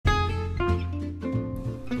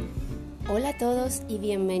Hola a todos y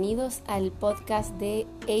bienvenidos al podcast de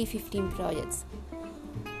A15 Projects,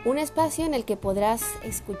 un espacio en el que podrás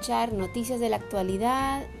escuchar noticias de la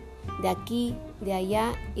actualidad, de aquí, de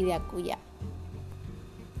allá y de acullá.